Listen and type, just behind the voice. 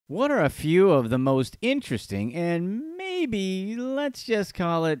What are a few of the most interesting and maybe, let's just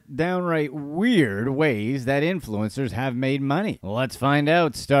call it, downright weird ways that influencers have made money? Let's find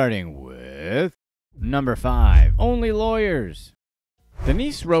out, starting with number 5, only lawyers.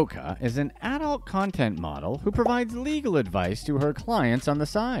 Denise Rocha is an adult content model who provides legal advice to her clients on the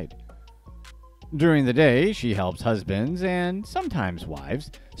side. During the day, she helps husbands and sometimes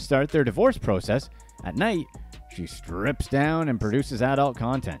wives start their divorce process. At night, she strips down and produces adult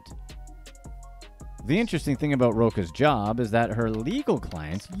content. The interesting thing about Rocha's job is that her legal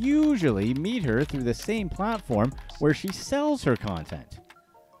clients usually meet her through the same platform where she sells her content.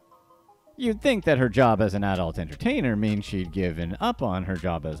 You'd think that her job as an adult entertainer means she'd given up on her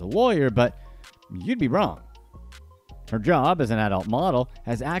job as a lawyer, but you'd be wrong. Her job as an adult model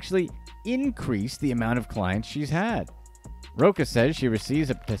has actually increased the amount of clients she's had. Rocha says she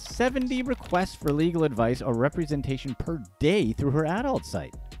receives up to 70 requests for legal advice or representation per day through her adult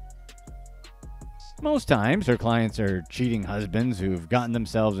site. Most times, her clients are cheating husbands who've gotten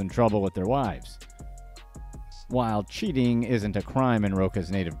themselves in trouble with their wives. While cheating isn't a crime in Rocha's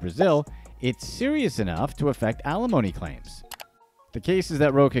native Brazil, it's serious enough to affect alimony claims. The cases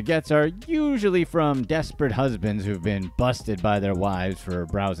that Rocha gets are usually from desperate husbands who've been busted by their wives for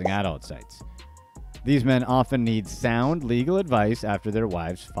browsing adult sites. These men often need sound legal advice after their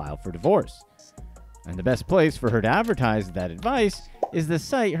wives file for divorce. And the best place for her to advertise that advice is the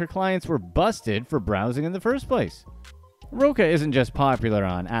site her clients were busted for browsing in the first place. Rocha isn't just popular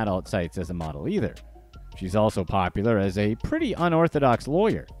on adult sites as a model either. She's also popular as a pretty unorthodox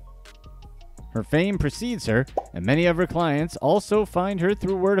lawyer. Her fame precedes her, and many of her clients also find her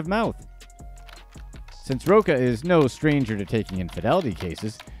through word of mouth. Since Rocha is no stranger to taking infidelity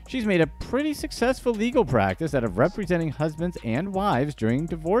cases, she's made a pretty successful legal practice out of representing husbands and wives during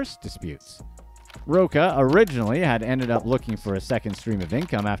divorce disputes. Rocha originally had ended up looking for a second stream of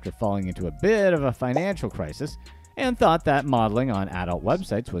income after falling into a bit of a financial crisis and thought that modeling on adult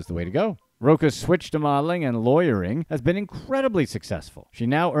websites was the way to go. Rocha's switch to modeling and lawyering has been incredibly successful. She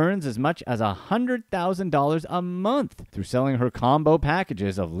now earns as much as $100,000 a month through selling her combo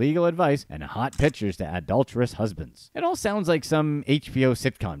packages of legal advice and hot pictures to adulterous husbands. It all sounds like some HBO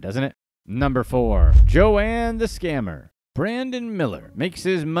sitcom, doesn't it? Number 4, Joanne the Scammer. Brandon Miller makes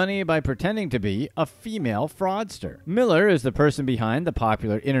his money by pretending to be a female fraudster. Miller is the person behind the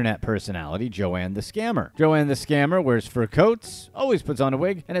popular internet personality Joanne the Scammer. Joanne the Scammer wears fur coats, always puts on a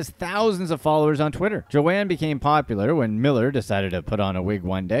wig, and has thousands of followers on Twitter. Joanne became popular when Miller decided to put on a wig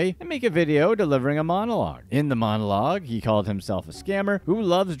one day and make a video delivering a monologue. In the monologue, he called himself a scammer who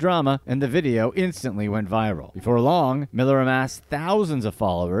loves drama, and the video instantly went viral. Before long, Miller amassed thousands of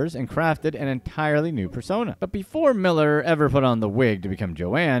followers and crafted an entirely new persona. But before Miller ever put on the wig to become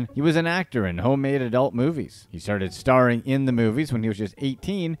Joanne, he was an actor in homemade adult movies. He started starring in the movies when he was just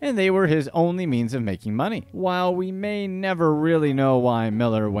 18, and they were his only means of making money. While we may never really know why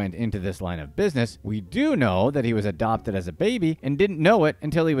Miller went into this line of business, we do know that he was adopted as a baby and didn't know it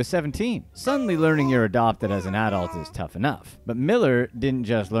until he was 17. Suddenly learning you're adopted as an adult is tough enough. But Miller didn't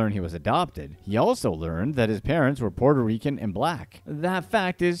just learn he was adopted, he also learned that his parents were Puerto Rican and black. That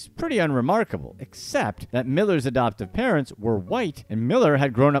fact is pretty unremarkable, except that Miller's adoptive parents were white, and Miller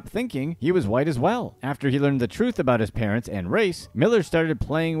had grown up thinking he was white as well. After he learned the truth about his parents and race, Miller started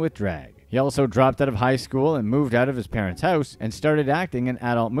playing with drag. He also dropped out of high school and moved out of his parents' house and started acting in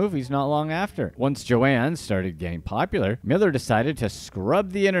adult movies not long after. Once Joanne started getting popular, Miller decided to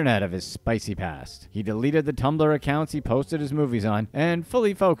scrub the internet of his spicy past. He deleted the Tumblr accounts he posted his movies on and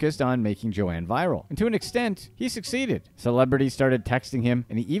fully focused on making Joanne viral. And to an extent, he succeeded. Celebrities started texting him,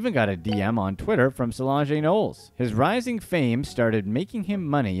 and he even got a DM on Twitter from Solange Knowles. His rising fame started making him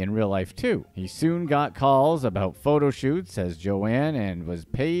money in real life too. He soon got calls about photo shoots as Joanne and was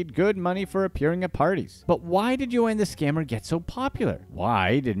paid good money for appearing at parties. But why did Joanne the Scammer get so popular?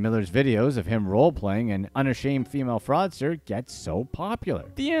 Why did Miller's videos of him role-playing an unashamed female fraudster get so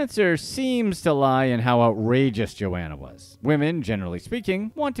popular? The answer seems to lie in how outrageous Joanna was. Women, generally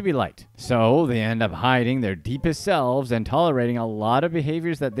speaking, want to be liked. So they end up hiding their deepest selves and tolerating a lot of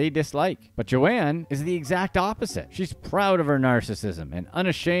behaviors that they dislike. But Joanne is the exact opposite. She's proud of her narcissism and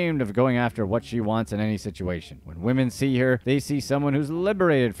unashamed of going after what she wants in any situation. When women see her, they see someone who's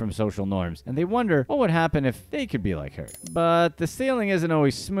liberated from social norms, and they wonder what would happen if they could be like her. But the sailing isn't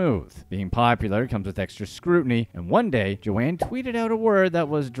always smooth. Being popular comes with extra scrutiny, and one day, Joanne tweeted out a word that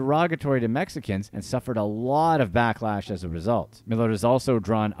was derogatory to Mexicans and suffered a lot of backlash as a result. Miller has also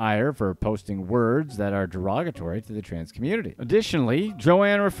drawn ire for posting words that are derogatory to the trans community. Additionally,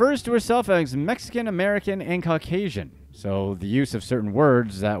 Joanne refers to herself as Mexican, American, and Caucasian. So the use of certain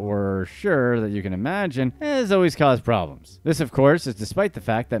words that we're sure that you can imagine has always caused problems. This, of course, is despite the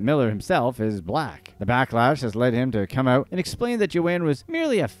fact that Miller himself is black. The backlash has led him to come out and explain that Joanne was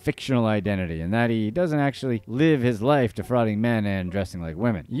merely a fictional identity and that he doesn't actually live his life defrauding men and dressing like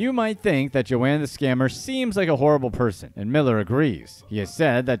women. You might think that Joanne the Scammer seems like a horrible person, and Miller agrees. He has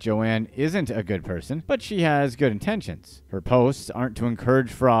said that Joanne isn't a good person, but she has good intentions. Her posts aren't to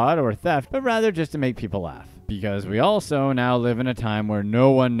encourage fraud or theft, but rather just to make people laugh. Because we also now live in a time where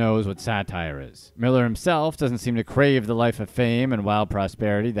no one knows what satire is. Miller himself doesn't seem to crave the life of fame and wild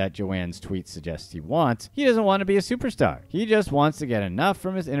prosperity that Joanne's tweets suggest he wants. He doesn't want to be a superstar. He just wants to get enough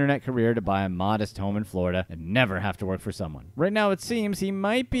from his internet career to buy a modest home in Florida and never have to work for someone. Right now it seems he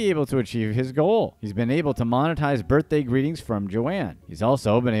might be able to achieve his goal. He's been able to monetize birthday greetings from Joanne. He's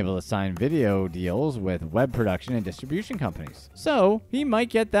also been able to sign video deals with web production and distribution companies. So he might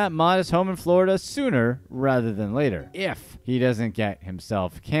get that modest home in Florida sooner rather than later, if he doesn't get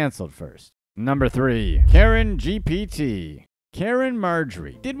himself canceled first. Number 3. CarynGPT. Karen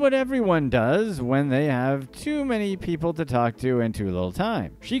Marjorie did what everyone does when they have too many people to talk to and too little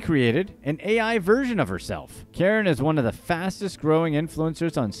time. She created an AI version of herself. Karen is one of the fastest growing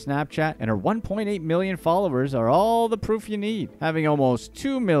influencers on Snapchat, and her 1.8 million followers are all the proof you need. Having almost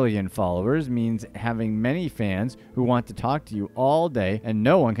 2 million followers means having many fans who want to talk to you all day, and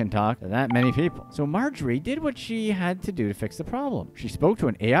no one can talk to that many people. So Marjorie did what she had to do to fix the problem. She spoke to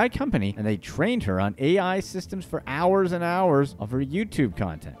an AI company, and they trained her on AI systems for hours and hours of her YouTube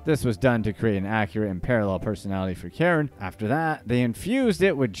content. This was done to create an accurate and parallel personality for Karen. After that, they infused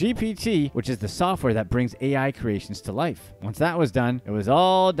it with GPT, which is the software that brings AI creations to life. Once that was done, it was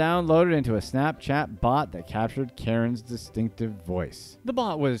all downloaded into a Snapchat bot that captured Karen's distinctive voice. The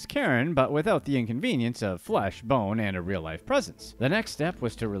bot was Karen, but without the inconvenience of flesh, bone, and a real-life presence. The next step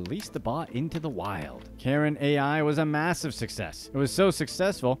was to release the bot into the wild. Karen AI was a massive success. It was so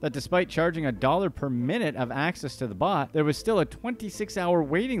successful that despite charging $1 per minute of access to the bot, there was still a 26-hour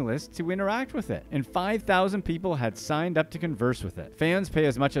waiting list to interact with it, and 5,000 people had signed up to converse with it. Fans pay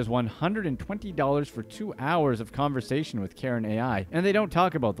as much as $120 for 2 hours of conversation with Karen AI, and they don't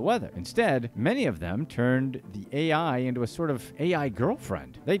talk about the weather. Instead, many of them turned the AI into a sort of AI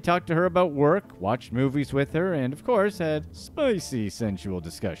girlfriend. They talked to her about work, watched movies with her, and of course had spicy, sensual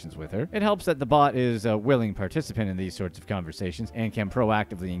discussions with her. It helps that the bot is a willing participant in these sorts of conversations and can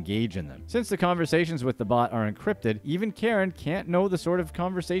proactively engage in them. Since the conversations with the bot are encrypted, even Karen can't know the sort of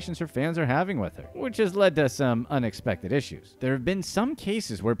conversations her fans are having with her, which has led to some unexpected issues. There have been some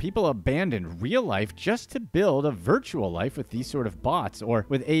cases where people abandon real life just to build a virtual life with these sort of bots, or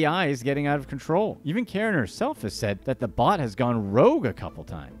with AIs getting out of control. Even Karen herself has said that the bot has gone rogue a couple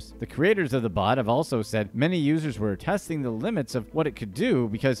times. The creators of the bot have also said many users were testing the limits of what it could do,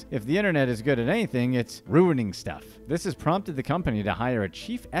 because if the internet is good at anything, it's ruining stuff. This has prompted the company to hire a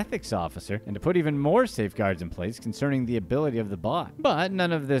chief ethics officer and to put even more safeguards in place concerning the ability of the bot. But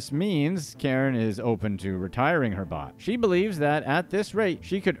none of this means Karen is open to retiring her bot. She believes that at this rate,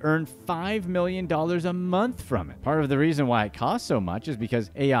 she could earn $5 million a month from it. Part of the reason why it costs so much is because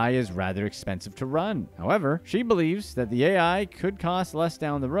AI is rather expensive to run. However, she believes that the AI could cost less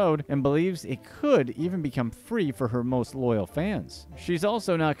down the road, and believes it could even become free for her most loyal fans. She's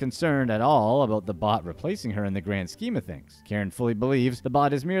also not concerned at all about the bot replacing her in the grand scheme of things. Karen fully believes the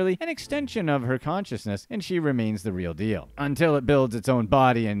bot is merely an extension of her consciousness, and she remains the real deal. Until it builds its own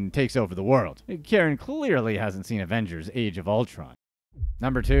body and takes over the world. Karen clearly hasn't seen Avengers Age of Ultron.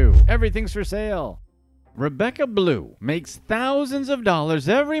 Number 2. Everything's for sale. Rebekka Blue makes thousands of dollars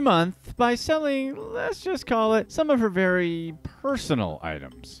every month by selling, let's just call it, some of her very personal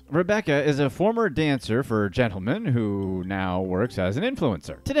items. Rebekka is a former dancer for Gentlemen who now works as an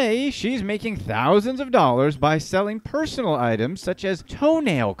influencer. Today, she's making thousands of dollars by selling personal items such as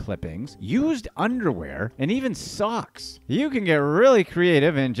toenail clippings, used underwear, and even socks. You can get really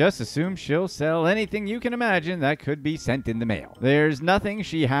creative and just assume she'll sell anything you can imagine that could be sent in the mail. There's nothing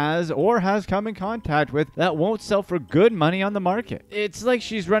she has or has come in contact with that won't sell for good money on the market. It's like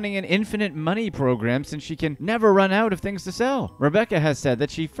she's running an infinite money program, since she can never run out of things to sell. Rebekka has said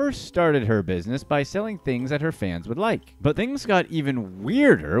that she first started her business by selling things that her fans would like. But things got even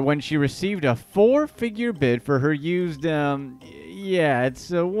weirder when she received a 4-figure bid for her used,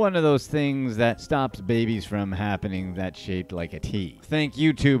 it's one of those things that stops babies from happening that's shaped like a T. Thank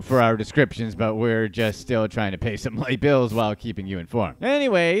YouTube for our descriptions, but we're just still trying to pay some light bills while keeping you informed.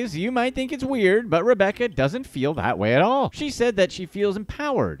 Anyways, you might think it's weird, but Rebekka Rebekka doesn't feel that way at all. She said that she feels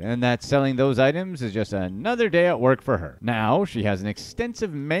empowered and that selling those items is just another day at work for her. Now, she has an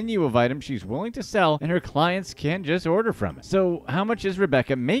extensive menu of items she's willing to sell and her clients can just order from it. So, how much is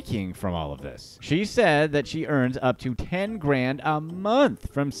Rebekka making from all of this? She said that she earns up to 10 grand a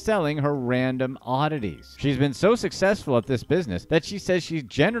month from selling her random oddities. She's been so successful at this business that she says she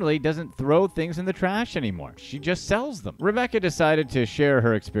generally doesn't throw things in the trash anymore. She just sells them. Rebekka decided to share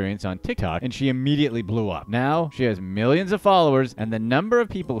her experience on TikTok and she immediately blew up. Now, she has millions of followers and the number of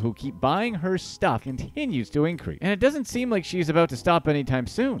people who keep buying her stuff continues to increase. And it doesn't seem like she's about to stop anytime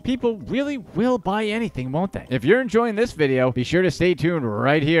soon. People really will buy anything, won't they? If you're enjoying this video, be sure to stay tuned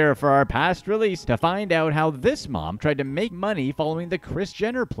right here for our past release to find out how this mom tried to make money following the Kris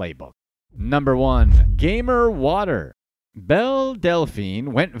Jenner playbook. Number 1. Gamer Water. Belle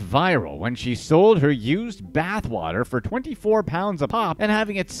Delphine went viral when she sold her used bathwater for £24 a pop and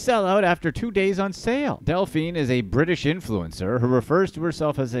having it sell out after 2 days on sale. Delphine is a British influencer who refers to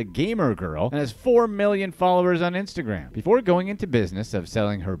herself as a gamer girl and has 4 million followers on Instagram. Before going into business of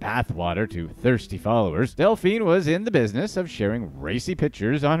selling her bathwater to thirsty followers, Delphine was in the business of sharing racy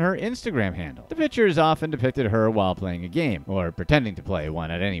pictures on her Instagram handle. The pictures often depicted her while playing a game, or pretending to play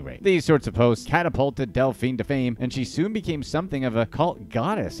one at any rate. These sorts of posts catapulted Delphine to fame, and she soon became something of a cult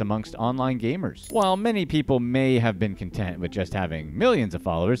goddess amongst online gamers. While many people may have been content with just having millions of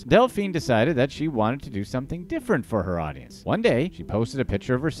followers, Delphine decided that she wanted to do something different for her audience. One day, she posted a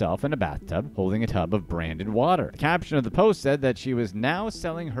picture of herself in a bathtub holding a tub of branded water. The caption of the post said that she was now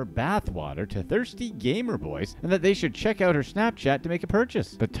selling her bath water to thirsty gamer boys and that they should check out her Snapchat to make a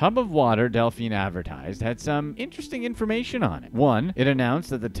purchase. The tub of water Delphine advertised had some interesting information on it. 1, it announced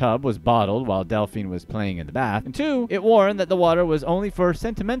that the tub was bottled while Delphine was playing in the bath, and 2, it warned that the water was only for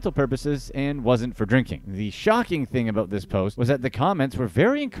sentimental purposes and wasn't for drinking. The shocking thing about this post was that the comments were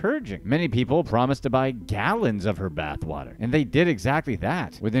very encouraging. Many people promised to buy gallons of her bath water, and they did exactly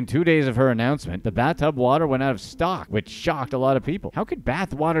that. Within 2 days of her announcement, the bathtub water went out of stock, which shocked a lot of people. How could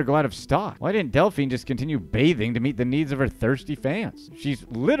bath water go out of stock? Why didn't Delphine just continue bathing to meet the needs of her thirsty fans? She's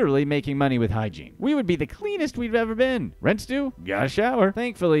literally making money with hygiene. We would be the cleanest we've ever been. Rents due? Got a shower.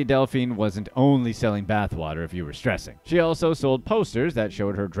 Thankfully, Delphine wasn't only selling bath water if you were stressing. She also sold posters that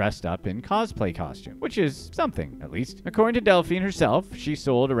showed her dressed up in cosplay costume, which is something, at least. According to Delphine herself, she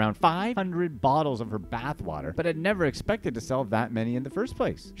sold around 500 bottles of her bathwater, but had never expected to sell that many in the first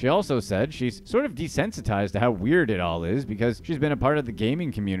place. She also said she's sort of desensitized to how weird it all is because she's been a part of the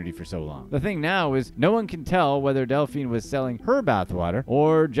gaming community for so long. The thing now is no one can tell whether Delphine was selling her bathwater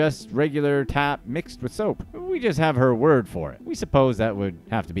or just regular tap mixed with soap. We just have her word for it. We suppose that would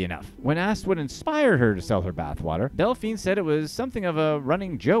have to be enough. When asked what inspired her to sell her bathwater, Delphine said it was something of a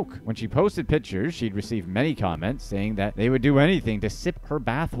running joke. When she posted pictures, she'd received many comments saying that they would do anything to sip her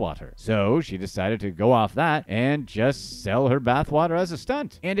bathwater. So she decided to go off that and just sell her bathwater as a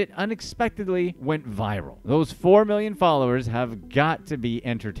stunt. And it unexpectedly went viral. Those 4 million followers have got to be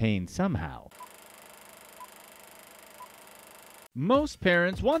entertained somehow. Most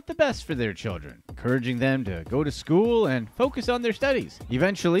parents want the best for their children, encouraging them to go to school and focus on their studies.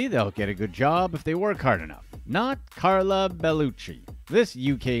 Eventually, they'll get a good job if they work hard enough. Not Carla Bellucci. This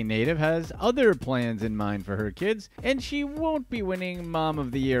UK native has other plans in mind for her kids, and she won't be winning Mom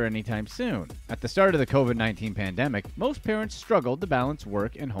of the Year anytime soon. At the start of the COVID-19 pandemic, most parents struggled to balance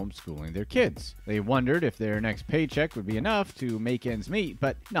work and homeschooling their kids. They wondered if their next paycheck would be enough to make ends meet,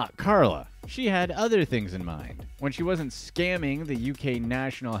 but not Carla. She had other things in mind. When she wasn't scamming the UK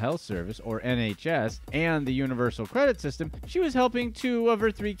National Health Service, or NHS, and the Universal Credit System, she was helping 2 of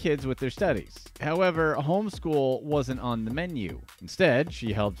her 3 kids with their studies. However, homeschool wasn't on the menu. Instead,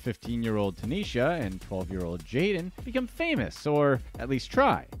 she helped 15-year-old Tanisha and 12-year-old Jaden become famous, or at least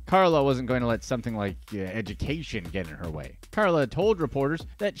try. Carla wasn't going to let something like education get in her way. Carla told reporters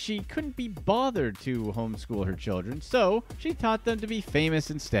that she couldn't be bothered to homeschool her children, so she taught them to be famous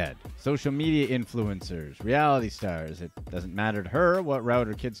instead. Social media influencers, reality stars. It doesn't matter to her what route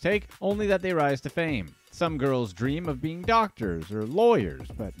her kids take, only that they rise to fame. Some girls dream of being doctors or lawyers,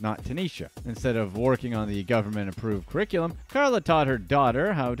 but not Tanisha. Instead of working on the government-approved curriculum, Carla taught her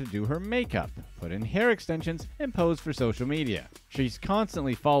daughter how to do her makeup, put in hair extensions, and pose for social media. She's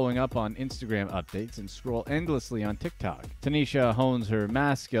constantly following up on Instagram updates and scroll endlessly on TikTok. Tanisha hones her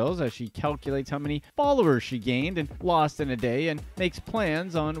math skills as she calculates how many followers she gained and lost in a day and makes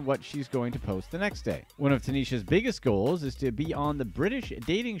plans on what she's going to post the next day. One of Tanisha's biggest goals is to be on the British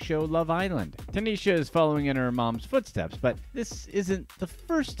dating show Love Island. Tanisha is following in her mom's footsteps, but this isn't the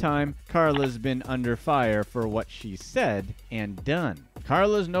first time Carla's been under fire for what she said and done.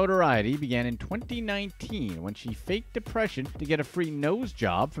 Carla's notoriety began in 2019 when she faked depression to get a free nose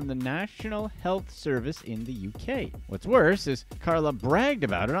job from the National Health Service in the UK. What's worse is Carla bragged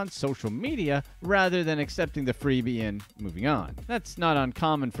about it on social media rather than accepting the freebie and moving on. That's not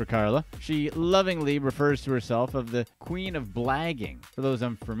uncommon for Carla. She lovingly refers to herself as the Queen of Blagging. For those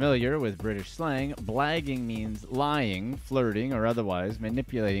unfamiliar with British slang, blagging means lying, flirting, or otherwise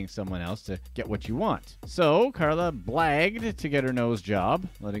manipulating someone else to get what you want. So Carla blagged to get her nose job,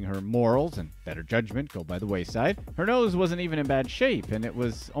 letting her morals and better judgment go by the wayside. Her nose wasn't even in bad shape, and it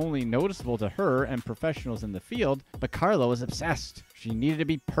was only noticeable to her and professionals in the field, but Carla was obsessed. She needed to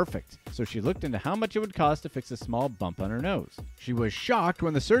be perfect, so she looked into how much it would cost to fix a small bump on her nose. She was shocked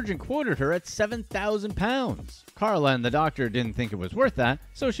when the surgeon quoted her at £7,000. Carla and the doctor didn't think it was worth that,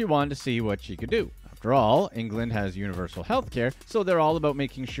 so she wanted to see what she could do. After all, England has universal health care, so they're all about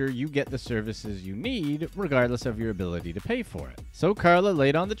making sure you get the services you need, regardless of your ability to pay for it. So Carla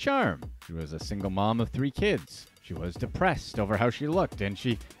laid on the charm. She was a single mom of 3 kids. She was depressed over how she looked, and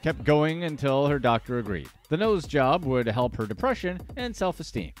she kept going until her doctor agreed. The nose job would help her depression and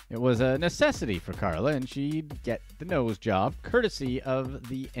self-esteem. It was a necessity for Carla, and she'd get the nose job courtesy of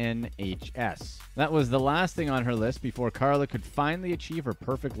the NHS. That was the last thing on her list before Carla could finally achieve her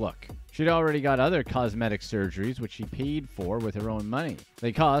perfect look. She'd already got other cosmetic surgeries, which she paid for with her own money.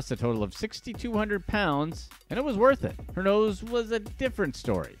 They cost a total of £6,200, and it was worth it. Her nose was a different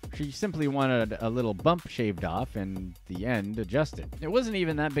story. She simply wanted a little bump shaved off and the end adjusted. It wasn't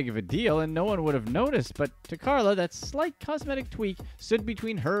even that big of a deal, and no one would have noticed, but to Carla, that slight cosmetic tweak stood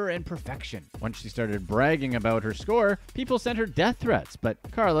between her and perfection. Once she started bragging about her score, people sent her death threats, but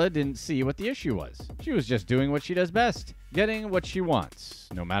Carla didn't see what the issue was. She was just doing what she does best, getting what she wants,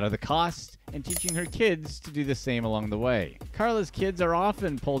 no matter the cost, and teaching her kids to do the same along the way. Carla's kids are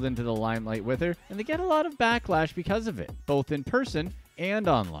often pulled into the limelight with her, and they get a lot of backlash because of it, both in person and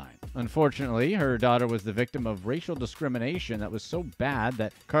online. Unfortunately, her daughter was the victim of racial discrimination that was so bad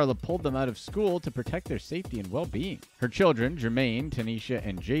that Carla pulled them out of school to protect their safety and well-being. Her children, Jermaine, Tanisha,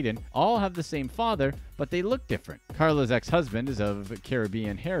 and Jaden, all have the same father, but they look different. Carla's ex-husband is of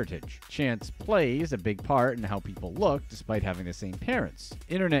Caribbean heritage. Chance plays a big part in how people look despite having the same parents.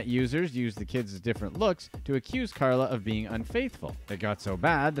 Internet users use the kids' different looks to accuse Carla of being unfaithful. It got so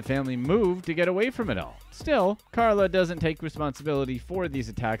bad, the family moved to get away from it all. Still, Carla doesn't take responsibility for these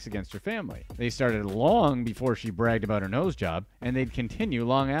attacks against her family. They started long before she bragged about her nose job, and they'd continue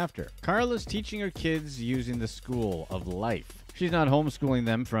long after. Carla's teaching her kids using the school of life. She's not homeschooling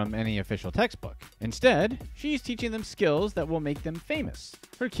them from any official textbook. Instead, she's teaching them skills that will make them famous.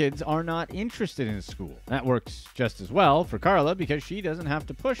 Her kids are not interested in school. That works just as well for Carla because she doesn't have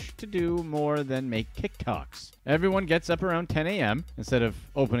to push to do more than make TikToks. Everyone gets up around 10 a.m. Instead of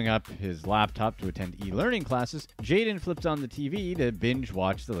opening up his laptop to attend e-learning classes, Jaden flips on the TV to binge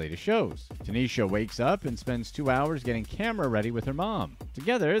watch the latest shows. Tanisha wakes up and spends 2 hours getting camera ready with her mom.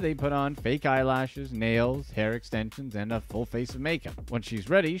 Together, they put on fake eyelashes, nails, hair extensions, and a full face of makeup. Once she's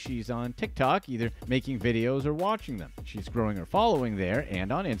ready, she's on TikTok, either making videos or watching them. She's growing her following there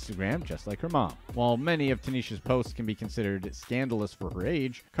and on Instagram, just like her mom. While many of Tanisha's posts can be considered scandalous for her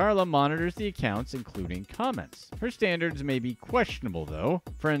age, Carla monitors the accounts, including comments. Her standards may be questionable, though.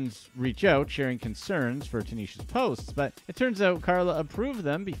 Friends reach out sharing concerns for Tanisha's posts, but it turns out Carla approved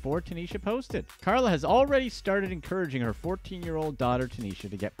them before Tanisha posted. Carla has already started encouraging her 14-year-old daughter Tanisha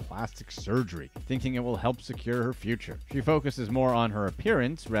to get plastic surgery, thinking it will help secure her future. She focuses more on her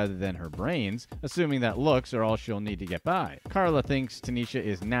appearance rather than her brains, assuming that looks are all she'll need to get by. Carla thinks Tanisha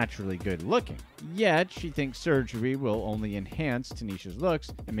is naturally good looking, yet she thinks surgery will only enhance Tanisha's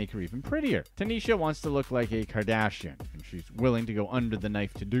looks and make her even prettier. Tanisha wants to look like a Kardashian, and she's willing to go under the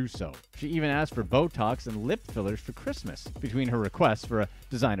knife to do so. She even asked for Botox and lip fillers for Christmas, between her requests for a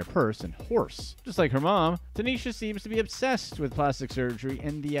designer purse and horse. Just like her mom, Tanisha seems to be obsessed with plastic surgery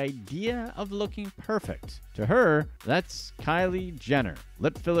and the idea of looking perfect. To her, that's Kylie Jenner,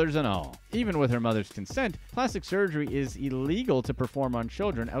 lip fillers and all. Even with her mother's consent, plastic surgery is illegal to perform on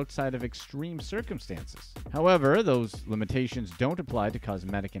children outside of extreme circumstances. However, those limitations don't apply to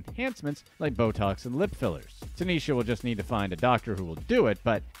cosmetic enhancements like Botox and lip fillers. Tanisha will just need to find a doctor who will do it,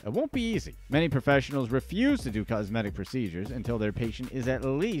 but it won't be easy. Many professionals refuse to do cosmetic procedures until their patient is at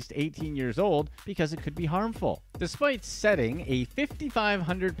least 18 years old because it could be harmful. Despite setting a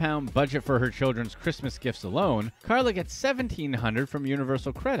 5,500-pound budget for her children's Christmas gifts alone, Carla gets $1,700 from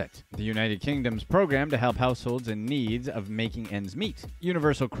Universal Credit, the United Kingdom's program to help households in need of making ends meet.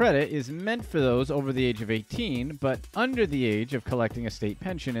 Universal Credit is meant for those over the age of 18, but under the age of collecting a state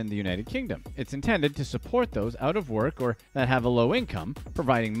pension in the United Kingdom. It's intended to support those out of work or that have a low income,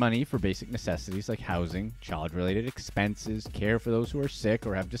 providing money for basic necessities like housing, child-related expenses, care for those who are sick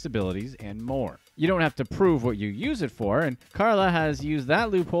or have disabilities, and more. You don't have to prove what you use it for, and Carla has used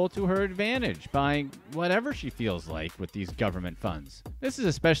that loophole to her advantage, buying whatever she feels like with these government funds. This is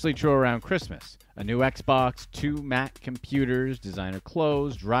especially true around Christmas. A new Xbox, 2 Mac computers, designer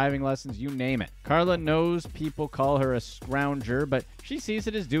clothes, driving lessons, you name it. Carla knows people call her a scrounger, but she sees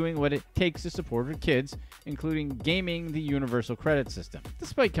it as doing what it takes to support her kids, including gaming the Universal Credit system.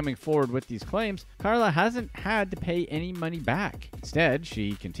 Despite coming forward with these claims, Carla hasn't had to pay any money back. Instead,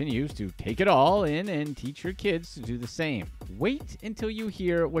 she continues to take it all in and teach her kids to do the same. Wait until you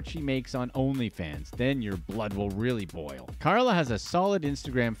hear what she makes on OnlyFans, then your blood will really boil. Carla has a solid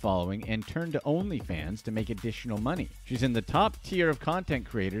Instagram following and turned to OnlyFans to make additional money. She's in the top tier of content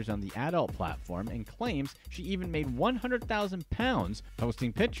creators on the adult platform and claims she even made £100,000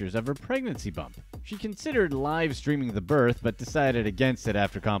 posting pictures of her pregnancy bump. She considered live streaming the birth, but decided against it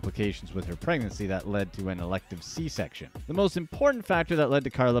after complications with her pregnancy that led to an elective C-section. The most important factor that led to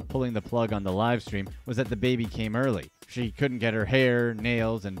Carla pulling the plug on the live stream was that the baby came early. She couldn't get her hair,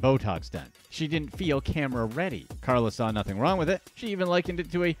 nails, and Botox done. She didn't feel camera ready. Carla saw nothing wrong with it. She even likened it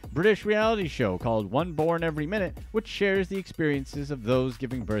to a British reality show called One Born Every Minute, which shares the experiences of those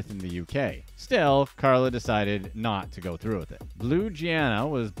giving birth in the UK. Still, Carla decided not to go through with it. Blue Gianna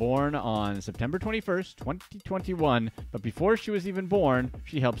was born on September 21st, 2021, but before she was even born,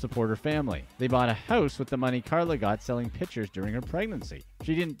 she helped support her family. They bought a house with the money Carla got selling pictures during her pregnancy.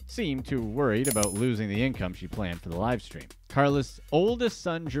 She didn't seem too worried about losing the income she planned for the live stream. Carla's oldest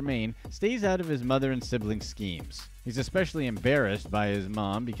son, Jermaine, stays out of his mother and sibling schemes. He's especially embarrassed by his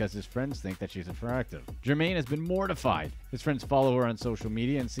mom because his friends think that she's attractive. Jermaine has been mortified. His friends follow her on social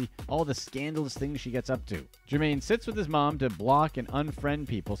media and see all the scandalous things she gets up to. Jermaine sits with his mom to block and unfriend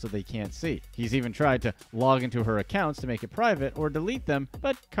people so they can't see. He's even tried to log into her accounts to make it private or delete them,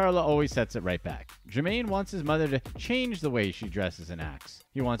 but Carla always sets it right back. Jermaine wants his mother to change the way she dresses and acts.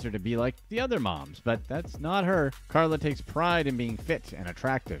 He wants her to be like the other moms, but that's not her. Carla takes pride in being fit and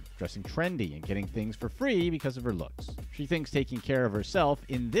attractive, dressing trendy and getting things for free because of her looks. She thinks taking care of herself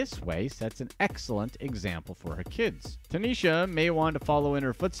in this way sets an excellent example for her kids. Tanisha may want to follow in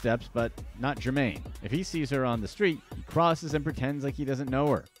her footsteps, but not Jermaine. If he sees her on the street, he crosses and pretends like he doesn't know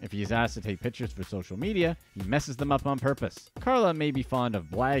her. If he is asked to take pictures for social media, he messes them up on purpose. Carla may be fond of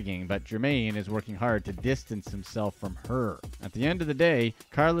blagging, but Jermaine is working hard to distance himself from her. At the end of the day,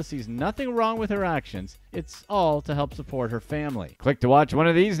 Carla sees nothing wrong with her actions. It's all to help support her family. Click to watch one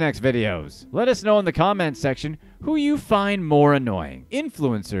of these next videos. Let us know in the comments section who you find more annoying,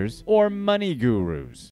 influencers or money gurus.